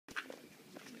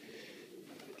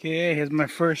Okay, here's my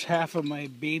first half of my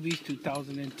babies,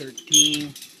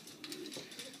 2013.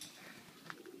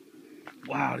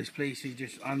 Wow, this place is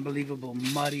just unbelievable.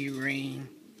 Muddy rain.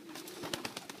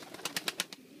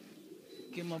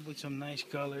 Came up with some nice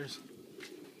colors.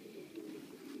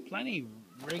 Plenty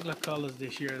regular colors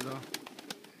this year though.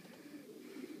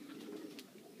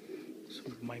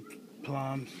 Some of my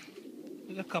plums.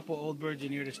 There's a couple old birds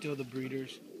in here. They're still the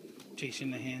breeders,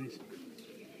 chasing the hens.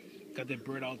 Got that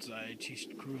bird outside. She's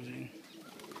cruising.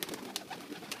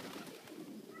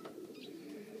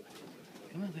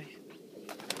 Come on, guys.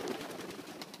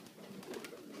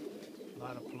 A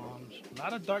lot of plums. A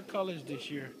lot of dark colors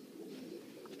this year.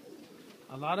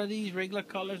 A lot of these regular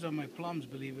colors are my plums,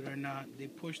 believe it or not. They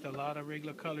pushed a lot of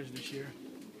regular colors this year.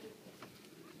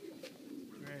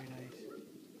 Very nice.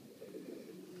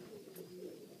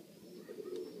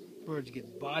 Birds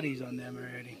get bodies on them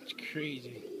already. It's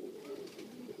crazy.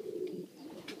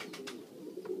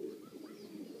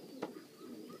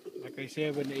 Like I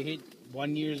said, when they hit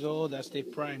 1 year old, that's their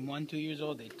prime. 1, 2 years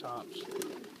old, they tops.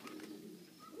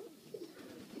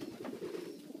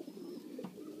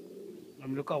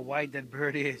 Look how white that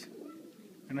bird is.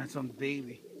 And that's some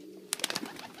baby.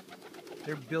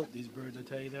 They're built, these birds, I'll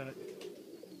tell you that.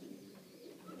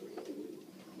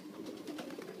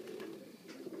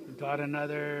 Got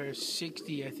another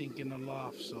 60, I think, in the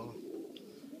loft, so.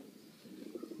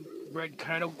 Bred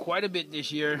kind of quite a bit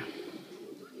this year.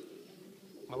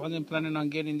 I wasn't planning on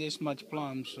getting this much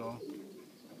plums, so.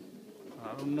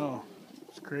 I don't know.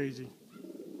 It's crazy.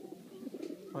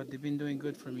 But they've been doing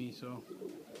good for me, so.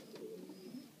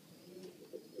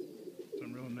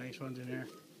 Some real nice ones in there.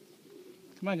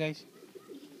 Come on, guys.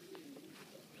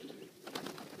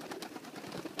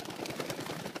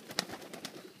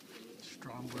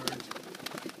 Strong birds.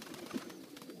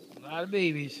 A lot of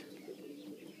babies.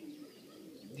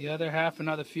 The other half,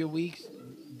 another few weeks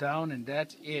down, and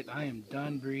that's it. I am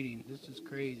done breeding. This is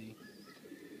crazy.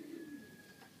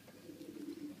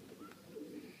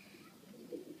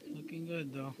 Looking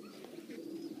good, though.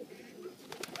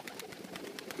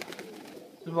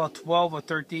 There's about 12 or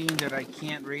 13 that I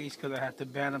can't raise because I had to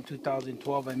ban them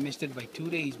 2012. I missed it by 2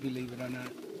 days, believe it or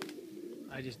not.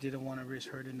 I just didn't want to risk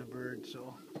hurting the bird,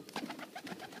 so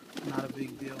not a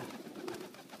big deal.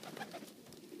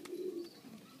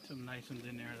 Some nice ones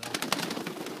in there, though.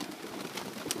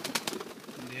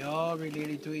 And they all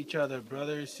related to each other.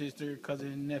 Brother, sister,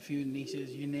 cousin, nephew,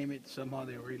 nieces, you name it, somehow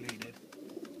they're related.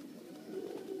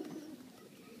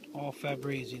 All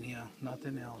Fabres in here,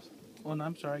 nothing else. Oh no,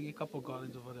 I'm sorry, I get a couple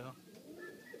garlands over there.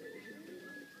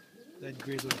 That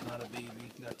grizzly's not a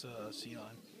baby, that's a Sion.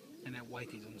 And that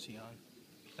whitey's on Sion.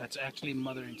 That's actually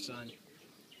mother and son.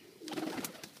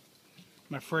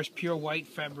 My first pure white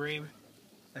Fabre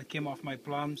that came off my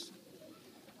plums.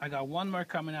 I got one more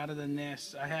coming out of the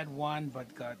nest. I had one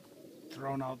but got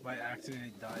thrown out by accident,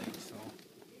 it died, so.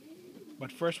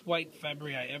 But first white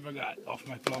Fabre I ever got off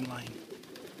my plum line.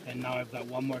 And now I've got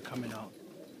one more coming out.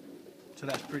 So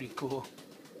that's pretty cool.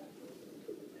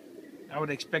 I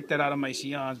would expect that out of my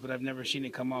Sions, but I've never seen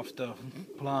it come off the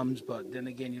plums. But then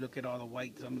again, you look at all the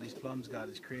white some of these plums got,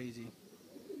 it's crazy.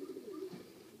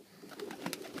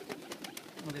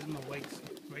 Oh, there's my whites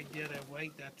right there, that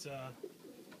white, that's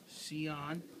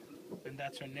Sion. And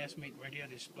that's her nestmate right here,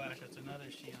 this splash, that's another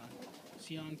Sion.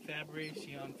 Sion Fabre,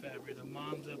 Sion Fabre. The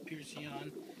mom's a pure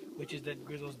Sion, which is that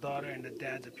Grizzle's daughter, and the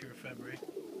dad's a pure Fabre.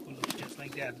 Who looks just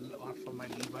like that off of my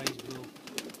Levi's blue.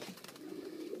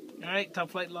 Alright,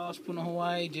 Top Flight Lost, Puna,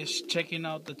 Hawaii. Just checking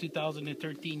out the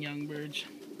 2013 young birds.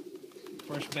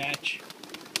 First batch.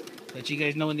 Let you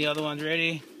guys know when the other one's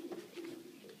ready.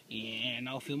 And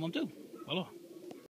I'll film them too. Hello.